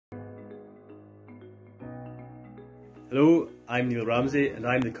Hello, I'm Neil Ramsey and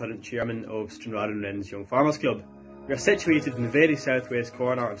I'm the current chairman of Stranraer and Wren's Young Farmers Club. We are situated in the very southwest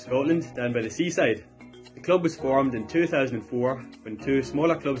corner of Scotland, down by the seaside. The club was formed in 2004 when two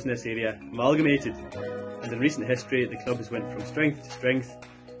smaller clubs in this area amalgamated, and in recent history the club has went from strength to strength.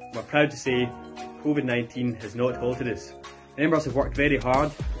 We're proud to say COVID-19 has not halted us. Members have worked very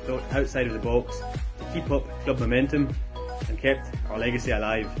hard, thought outside of the box, to keep up club momentum and kept our legacy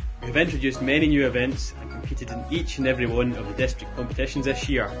alive. We have introduced many new events and competed in each and every one of the district competitions this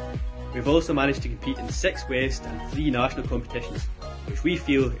year. We've also managed to compete in 6 West and 3 national competitions, which we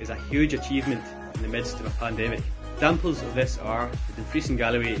feel is a huge achievement in the midst of a pandemic. Examples of this are the Dumfries and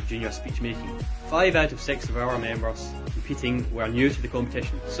Galloway Junior Speechmaking. 5 out of 6 of our members competing were new to the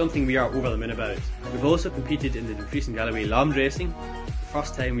competition, something we are over the moon about. We've also competed in the Dumfries and Galloway Lamb Dressing, the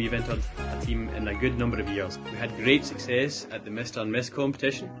first time we've entered a team in a good number of years. We had great success at the Mr and Miss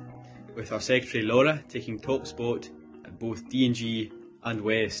competition, with our secretary Laura taking top spot at both D&G and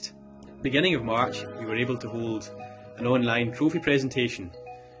West. At the beginning of March we were able to hold an online trophy presentation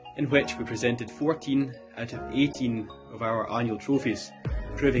in which we presented 14 out of 18 of our annual trophies,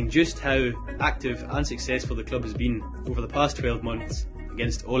 proving just how active and successful the club has been over the past 12 months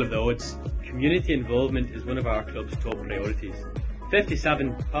against all of the odds. Community involvement is one of our club's top priorities.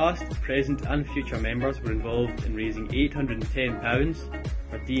 57 past, present and future members were involved in raising £810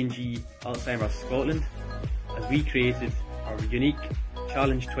 for D&G Alzheimer's Scotland as we created our unique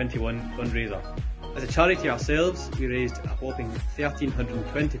Challenge 21 fundraiser. As a charity ourselves, we raised a whopping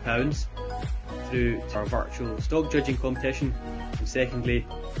 £1,320 through our virtual stock judging competition and secondly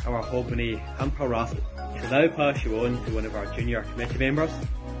our Hogmanay hamper raffle. I will now pass you on to one of our junior committee members,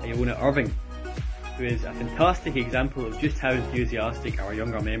 Iona Irving, who is a fantastic example of just how enthusiastic our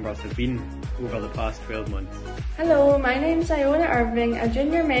younger members have been over the past 12 months. Hello, my name is Iona Irving, a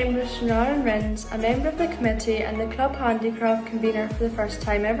junior member of Stranraer and Wren's, a member of the committee and the club handicraft convener for the first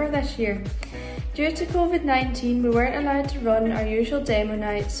time ever this year. Due to COVID-19 we weren't allowed to run our usual demo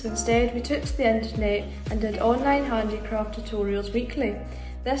nights, so instead we took to the internet and did online handicraft tutorials weekly.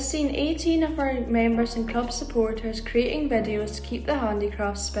 This seen 18 of our members and club supporters creating videos to keep the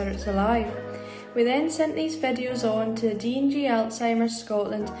handicraft spirits alive. We then sent these videos on to D&G Alzheimer's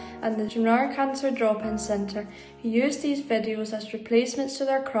Scotland and the Stranraer Cancer Drop-In Centre, who used these videos as replacements to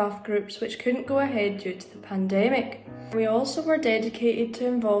their craft groups which couldn't go ahead due to the pandemic. We also were dedicated to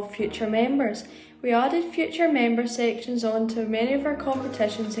involve future members. We added future member sections on to many of our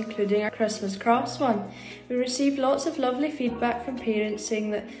competitions, including our Christmas crafts one. We received lots of lovely feedback from parents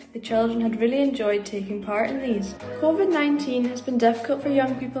saying that the children had really enjoyed taking part in these. COVID-19 has been difficult for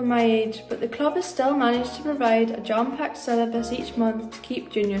young people my age, but the club has still managed to provide a jam-packed syllabus each month to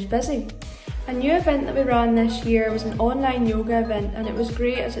keep juniors busy. A new event that we ran this year was an online yoga event, and it was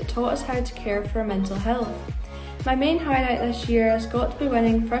great as it taught us how to care for our mental health. My main highlight this year has got to be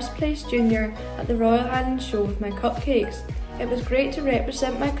winning first place junior at the Royal Highland show with my cupcakes. It was great to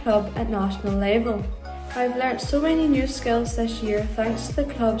represent my club at national level. I've learnt so many new skills this year thanks to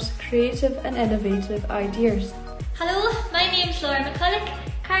the club's creative and innovative ideas. Hello, my name is Laura McCulloch,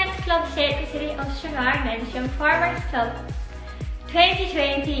 current club secretary of Stranraer and Wren's Young Farmers Club.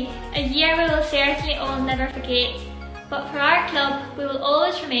 2020, a year we will certainly all never forget, but for our club we will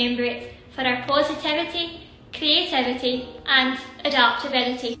always remember it for our positivity, creativity and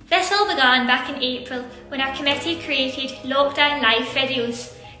adaptability. This all began back in April when our committee created lockdown live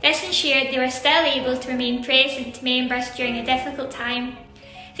videos. This ensured they were still able to remain present to members during a difficult time.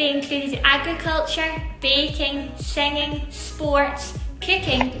 They included agriculture, baking, singing, sports,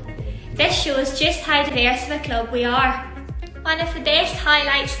 cooking. This shows just how diverse of a club we are. One of the best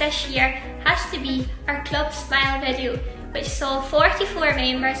highlights this year has to be our Club Smile video, which saw 44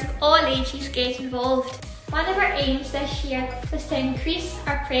 members of all ages get involved. One of our aims this year was to increase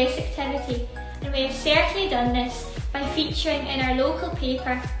our press activity, and we have certainly done this by featuring in our local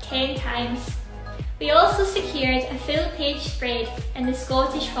paper 10 times. We also secured a full page spread in the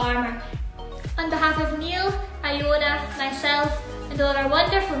Scottish Farmer. On behalf of Neil, Iona, myself and all our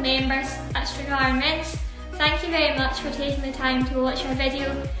wonderful members at Stranraer and Wren's, thank you very much for taking the time to watch our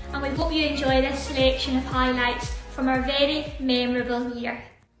video, and we hope you enjoy this selection of highlights from our very memorable year.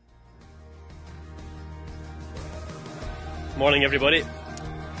 Morning everybody.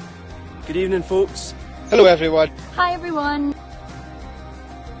 Good evening folks. Hello everyone. Hi everyone.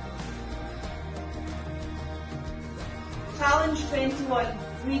 Challenge 21,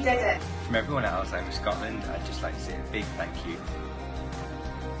 we did it. From everyone at Alzheimer's Scotland, I'd just like to say a big thank you.